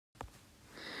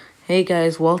Hey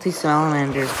guys, Walty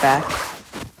Salamander's back.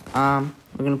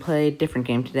 We're gonna play a different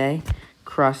game today,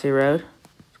 Crossy Road.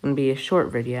 It's gonna be a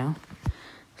short video,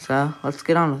 so let's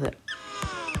get on with it.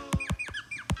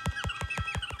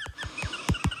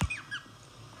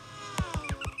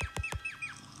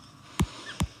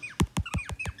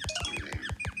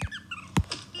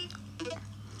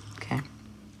 Okay.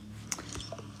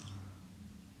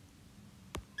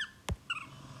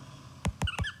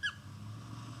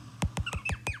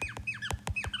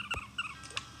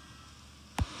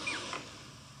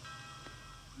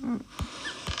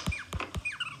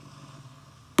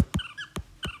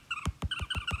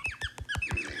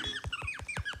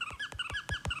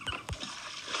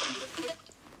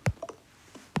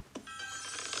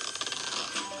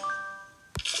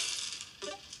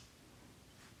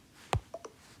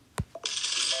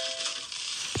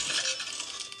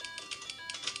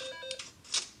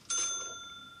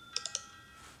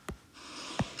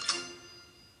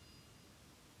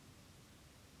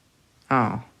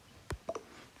 Oh.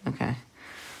 Okay.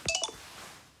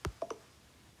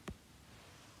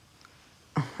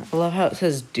 I love how it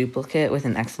says duplicate with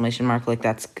an exclamation mark, like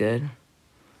that's good.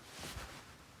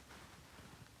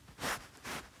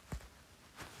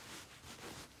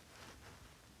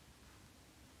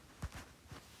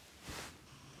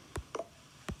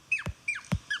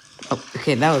 Oh,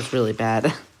 okay, that was really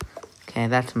bad. Okay,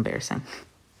 that's embarrassing.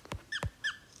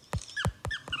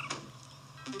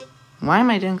 Why am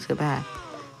I doing so bad?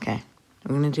 Okay,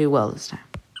 we're gonna do well this time.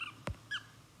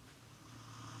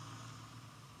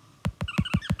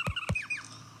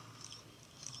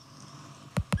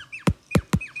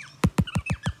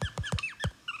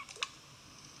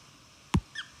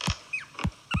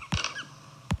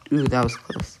 Ooh, that was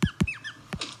close.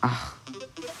 Ah.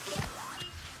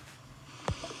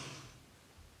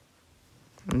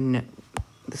 No,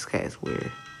 this guy is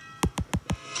weird.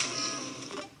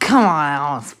 Come on, I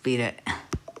almost beat it.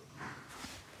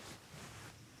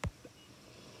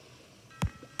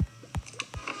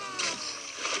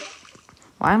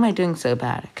 Why am I doing so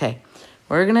bad? Okay,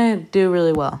 we're gonna do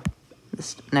really well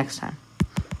this next time.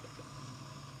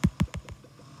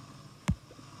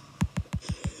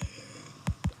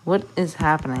 What is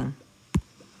happening?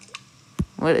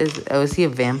 What is... Oh, is he a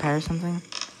vampire or something?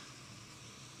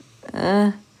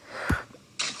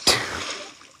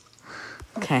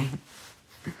 Okay.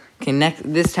 Okay,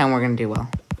 this time we're gonna do well.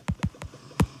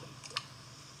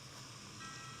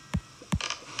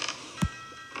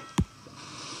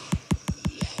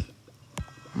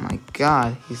 Oh my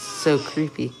god, he's so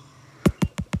creepy.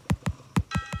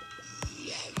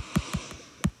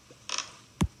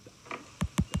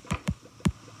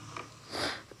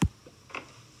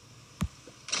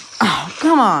 Oh,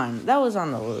 come on. That was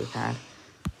on the lily pad.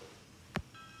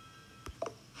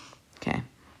 Okay.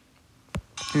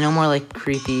 No more, like,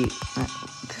 creepy...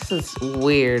 This is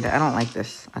weird. I don't like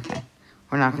this. Okay.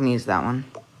 We're not gonna use that one.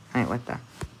 Alright, what the...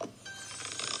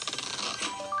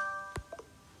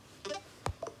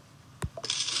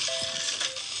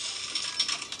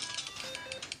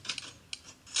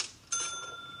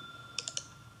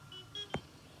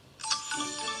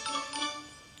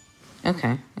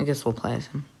 Okay, I guess we'll play as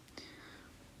him.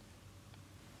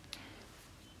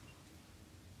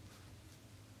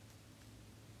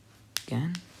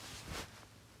 Again.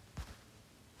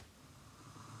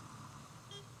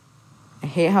 I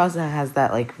hate how it has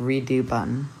that, like, redo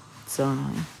button. It's so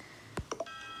annoying.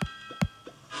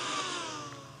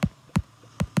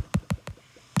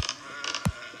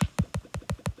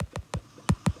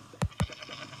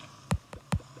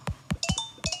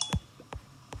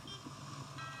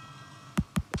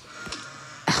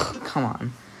 Come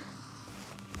on.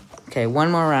 Okay,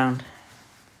 one more round.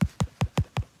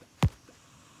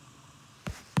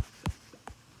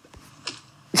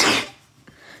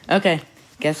 Okay,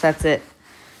 guess that's it.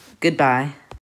 Goodbye.